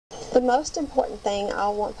The most important thing I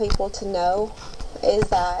want people to know is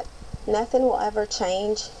that nothing will ever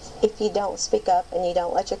change if you don't speak up and you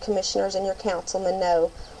don't let your commissioners and your councilmen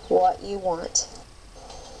know what you want.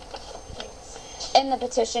 In the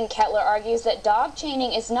petition, Kettler argues that dog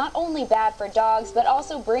chaining is not only bad for dogs, but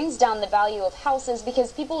also brings down the value of houses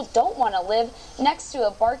because people don't want to live next to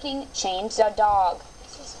a barking, chained dog.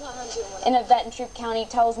 An vet in Troup County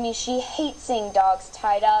tells me she hates seeing dogs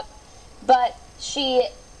tied up, but she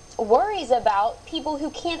worries about people who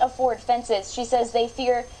can't afford fences. She says they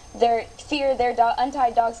fear their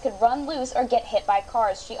untied dogs could run loose or get hit by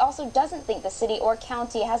cars. She also doesn't think the city or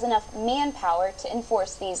county has enough manpower to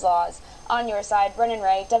enforce these laws. On your side, Brennan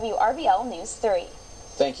Ray, WRBL News 3.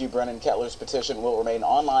 Thank you, Brennan. Kettler's petition will remain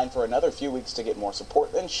online for another few weeks to get more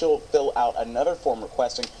support. Then she'll fill out another form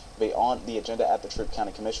requesting to be on the agenda at the Troup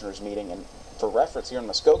County Commissioners meeting. And for reference, here in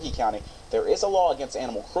Muskogee County, there is a law against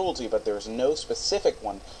animal cruelty, but there is no specific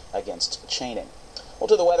one against chaining. Well,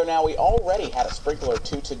 to the weather now. We already had a sprinkler or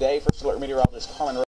two today. First Alert meteorologist Carmen